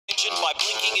by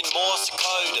blinking in Morse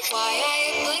code. Why are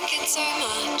you blinking so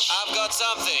much? I've got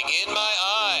something in my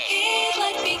eye. Here,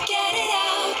 let me get it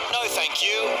out. No, thank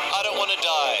you. I don't want to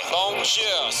die.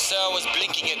 Bonjour, sir was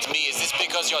blinking at me. Is this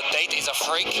because your date is a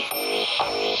freak?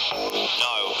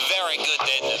 No. Very good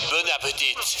then. Bon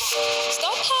appetit.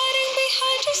 Stop hiding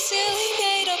behind your silly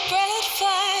made-up red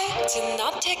flag. Do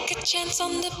not take a chance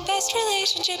on the best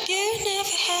relationship you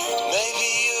never had. Maybe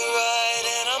you're right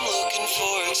and I'm looking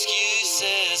for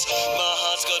excuses. My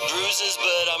heart's got bruises,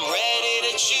 but I'm ready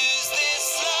to choose this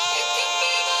life.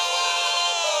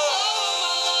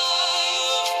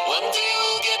 One day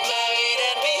we'll get married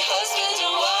and be husband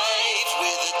and wife,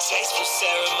 with a tasteful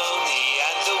ceremony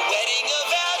and the wedding of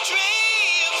our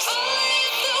dreams. Only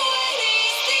if the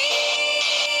wedding's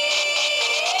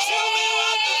Tell me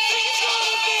what the thing's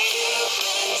gonna be.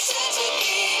 human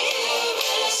centipede,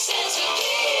 human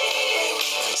centipede. We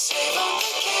could save on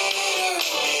the catering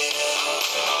bill.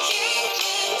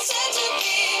 Human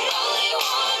centipede, only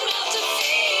one mouth to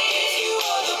feed. If you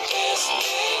are the best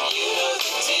man, you know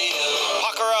the deal.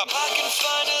 Pucker up. I can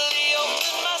finally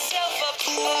open myself up.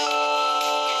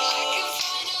 I can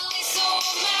finally sew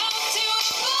a mouth to a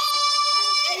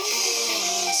bite.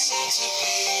 Human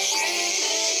centipede.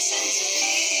 Human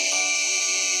centipede.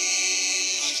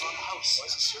 She's on the house. Why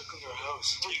is it circling her house?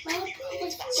 Well,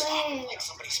 let's play. Like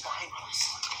somebody's spying on us.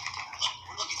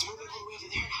 Look, it's moving all the way over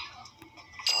there.